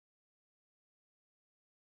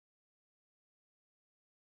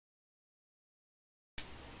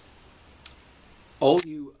all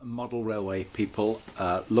you model railway people,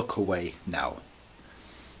 look away now.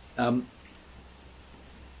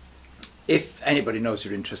 If anybody knows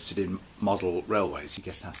you're interested in model railways, you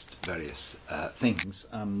get asked various things,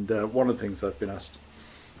 and one of the things I've been asked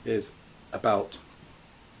is about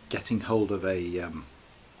getting hold of a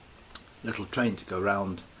little train to go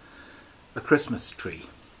round a Christmas tree.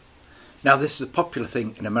 Now, this is a popular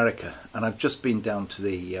thing in America, and I've just been down to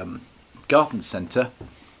the garden centre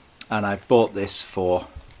and I bought this for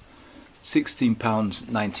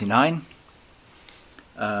 £16.99.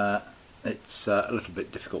 It's a little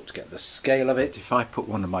bit difficult to get the scale of it. If I put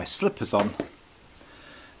one of my slippers on,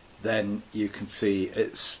 then you can see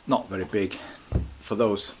it's not very big. For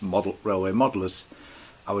those railway modelers,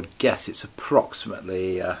 I would guess it's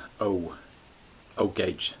approximately O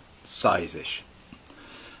gauge size-ish,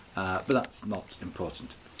 but that's not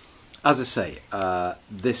important. As I say,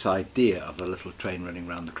 this idea of a little train running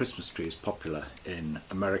around the Christmas tree is popular in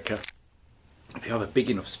America. If you have a big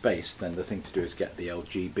enough space, then the thing to do is get the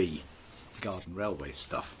LGB garden railway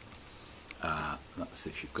stuff. That's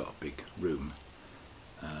if you've got a big room.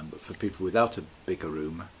 But for people without a bigger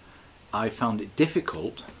room, I found it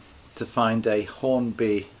difficult to find a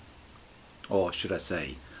Hornby, or should I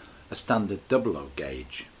say, a standard 00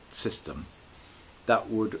 gauge system that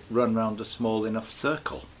would run round a small enough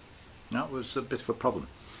circle. That was a bit of a problem.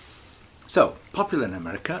 So, popular in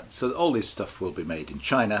America, so all this stuff will be made in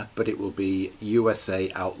China, but it will be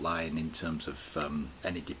USA outline in terms of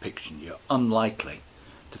any depiction. You're unlikely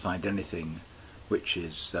to find anything which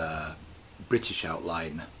is British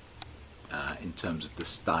outline in terms of the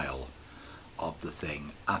style of the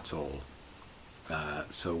thing at all.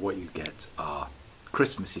 So what you get are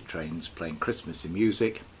Christmassy trains playing Christmassy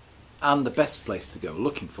music, and the best place to go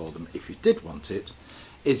looking for them, if you did want it,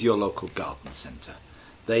 is your local garden centre.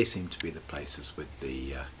 They seem to be the places with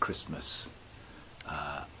the Christmas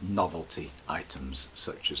novelty items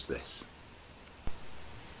such as this.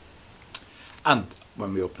 And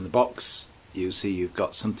when we open the box, you see you've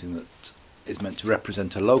got something that is meant to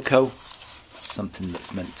represent a loco, something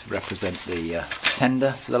that's meant to represent the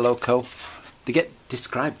tender for the loco. They get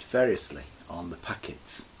described variously on the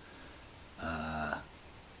packets.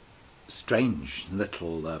 Strange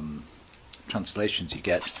little translations you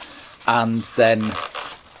get, and then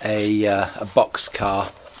a box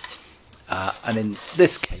car, and in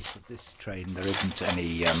this case of this train there isn't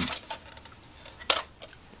any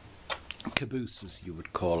caboose, as you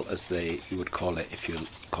would call it if you're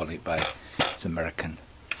calling it by its American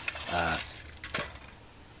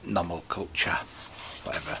nomenclature,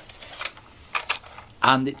 whatever.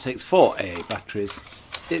 And it takes 4 AA batteries.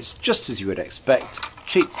 It's just as you would expect,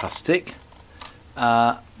 cheap plastic,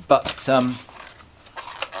 but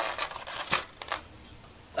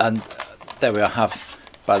and there we have,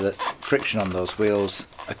 by the friction on those wheels,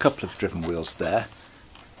 a couple of driven wheels there.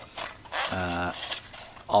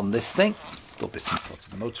 On this thing, there'll be some sort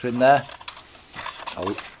of motor in there.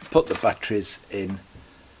 I'll put the batteries in,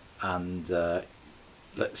 and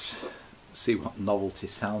let's see what novelty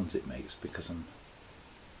sounds it makes, because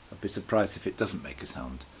I'd be surprised if it doesn't make a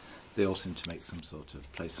sound. They all seem to make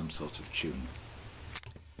play some sort of tune.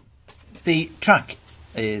 The track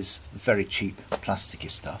is very cheap, plasticky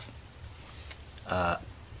stuff.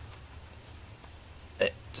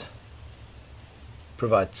 It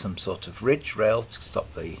provides some sort of ridge rail to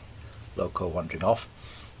stop the loco wandering off.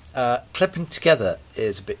 Clipping together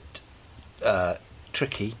is a bit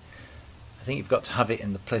tricky. I think you've got to have it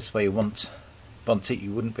in the place where you want it.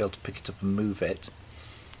 You wouldn't be able to pick it up and move it.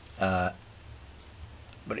 But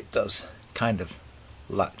it does kind of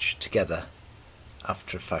latch together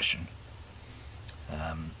after a fashion.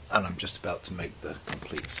 And I'm just about to make the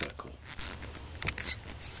complete circle.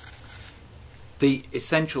 The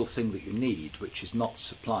essential thing that you need, which is not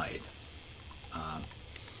supplied,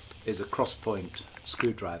 is a cross-point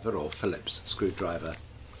screwdriver or Phillips screwdriver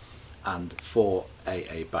and 4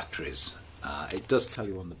 AA batteries. It does tell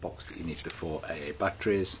you on the box that you need the 4 AA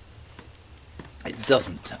batteries. It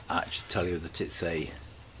doesn't actually tell you that it's a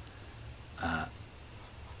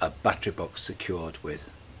battery box secured with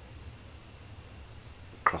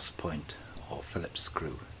cross-point or Phillips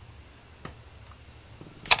screw.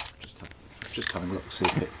 Just having a look, see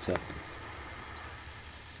if it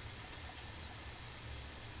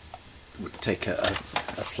would take a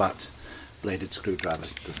flat bladed screwdriver.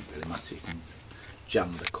 It doesn't really matter, you can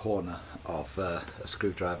jam the corner of a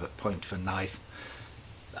screwdriver, point for knife.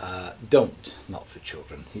 Not for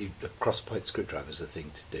children. A cross-point screwdriver is a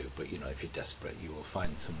thing to do, but you know, if you're desperate, you will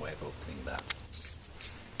find some way of opening that.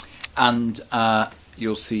 And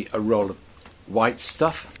you'll see a roll of white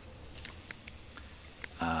stuff.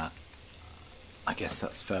 I guess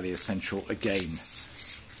that's fairly essential. Again,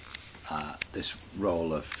 this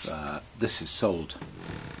roll of this is sold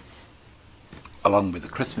along with the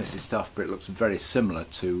Christmassy stuff, but it looks very similar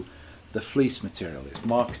to the fleece material. It's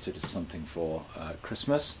marketed as something for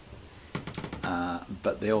Christmas,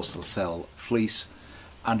 but they also sell fleece,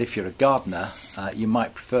 and if you're a gardener you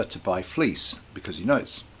might prefer to buy fleece because you know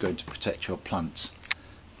it's going to protect your plants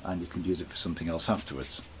and you can use it for something else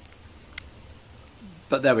afterwards.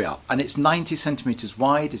 But there we are, and it's 90 centimeters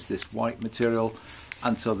wide is this white material,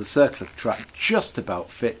 and so the circular track just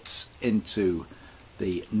about fits into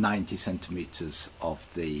the 90 centimeters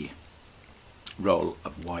of the roll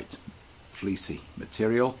of white fleecy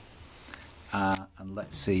material. And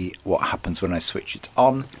let's see what happens when I switch it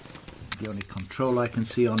on. The only control I can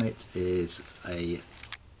see on it is a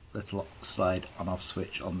little slide on off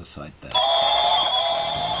switch on the side there.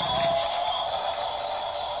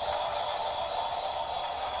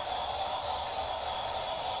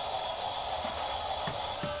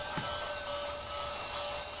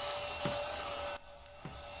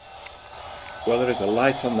 Well, there is a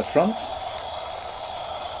light on the front.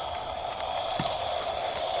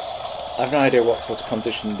 I have no idea what sort of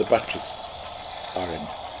condition the batteries are in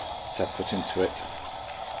that I put into it.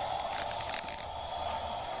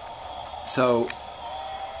 So,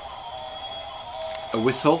 a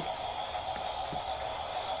whistle,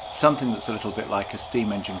 something that's a little bit like a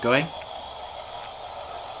steam engine going.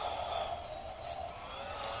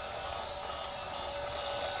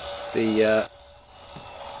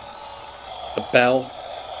 A bell,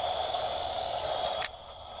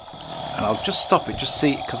 and I'll just stop it, just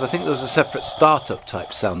see, because I think there was a separate startup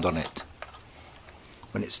type sound on it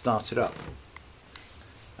when it started up,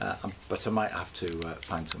 but I might have to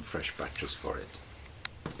find some fresh batteries for it.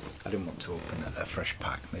 I didn't want to open a fresh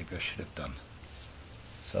pack, maybe I should have done.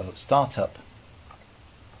 So start up,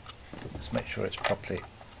 let's make sure it's properly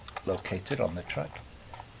located on the track.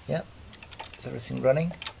 Yep, is everything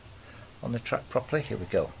running on the track properly? Here we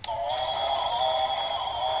go.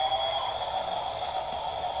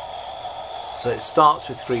 So it starts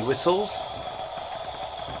with 3 whistles.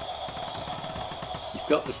 You've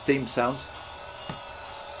got the steam sound.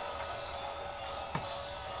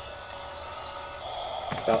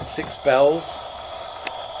 About 6 bells.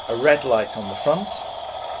 A red light on the front.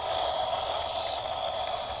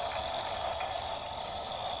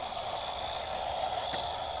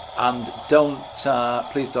 And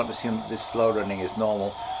please don't assume this slow running is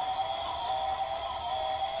normal.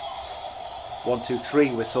 1, 2,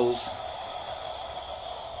 3 whistles.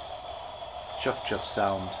 Chuff chuff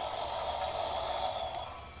sound.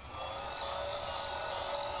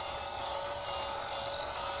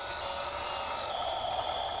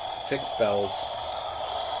 Six bells.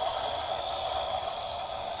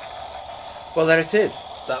 Well, there it is.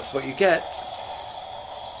 That's what you get.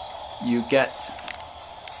 You get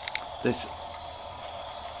this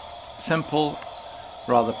simple,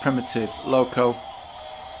 rather primitive loco,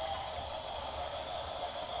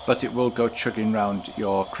 but it will go chugging round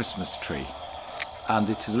your Christmas tree. And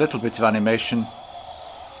it is a little bit of animation.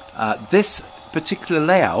 This particular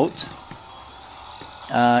layout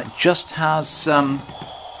just has some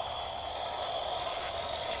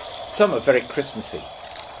are very Christmassy,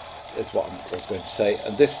 is what I was going to say.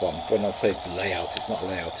 And this one, when I say layout, it's not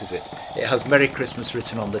layout, is it? It has Merry Christmas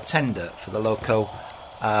written on the tender for the loco,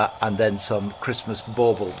 and then some Christmas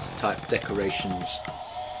bauble type decorations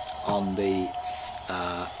on the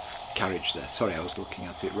carriage there. Sorry, I was looking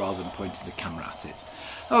at it rather than pointing the camera at it.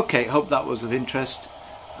 Okay, hope that was of interest.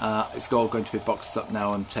 It's all going to be boxed up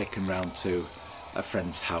now and taken round to a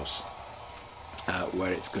friend's house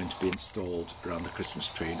where it's going to be installed around the Christmas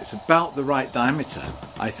tree. And it's about the right diameter,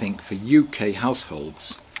 I think, for UK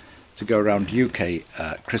households to go around UK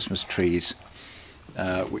Christmas trees,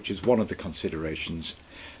 which is one of the considerations.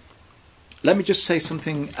 Let me just say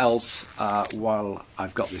something else while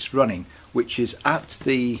I've got this running, which is at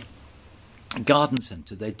the garden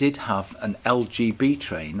centre they did have an LGB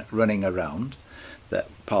train running around, that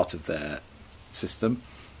part of their system.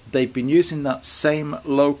 They've been using that same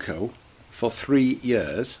loco for 3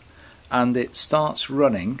 years, and it starts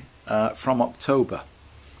running from October,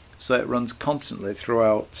 so it runs constantly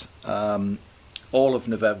throughout all of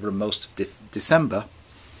November and most of December,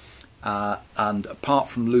 and apart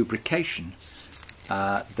from lubrication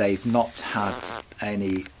they've not had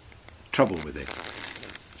any trouble with it.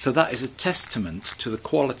 So that is a testament to the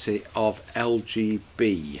quality of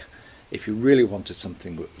LGB. If you really wanted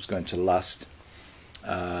something that was going to last,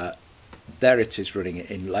 there it is running it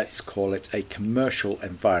in, let's call it a commercial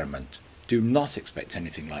environment. Do not expect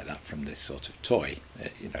anything like that from this sort of toy.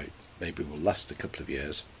 You know, maybe it will last a couple of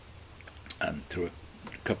years, and through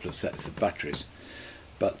a couple of sets of batteries.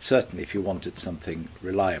 But certainly if you wanted something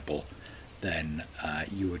reliable, then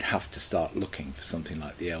you would have to start looking for something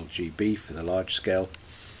like the LGB for the large scale,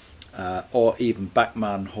 or even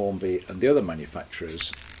Bachmann, Hornby and the other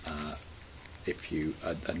manufacturers, if you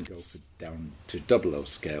and go for down to 00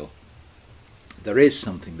 scale. There is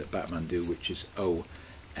something that Bachmann do which is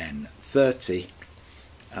ON30,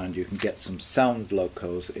 and you can get some sound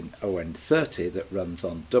locos in ON30 that runs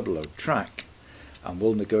on 00 track and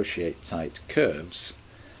will negotiate tight curves.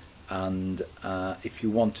 And if you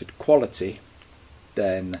wanted quality,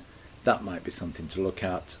 then that might be something to look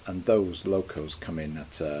at, and those locos come in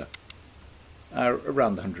at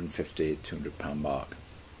around the £150 £200 mark.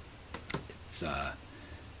 It's,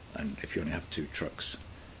 and if you only have 2 trucks,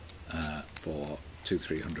 for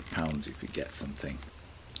 £200–300 you could get something.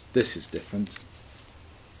 This is different.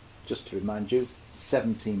 Just to remind you,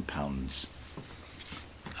 £17,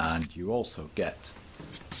 and you also get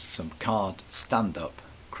some card stand-up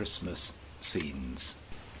Christmas scenes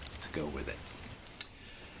to go with it.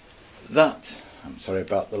 That, I'm sorry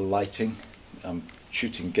about the lighting, I'm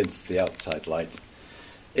shooting against the outside light,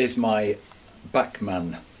 is my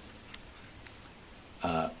Bachmann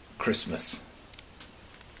Christmas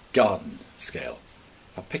garden scale.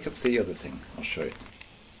 If I pick up the other thing, I'll show it.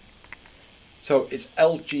 So it's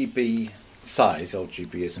LGB size.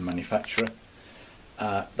 LGB is a manufacturer.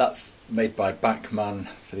 That's made by Bachmann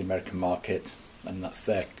for the American market, and that's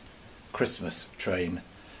their Christmas train,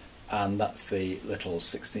 and that's the little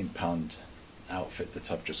 £16 outfit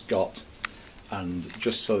that I've just got. And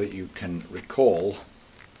just so that you can recall,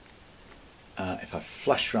 if I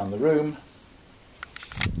flash around the room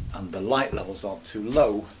and the light levels aren't too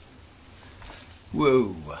low,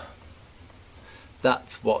 whoa,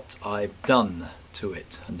 that's what I've done to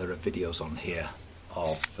it. And there are videos on here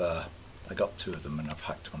of, I got 2 of them and I've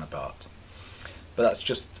hacked one apart. But that's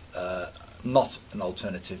just not an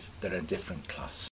alternative, they're a different class.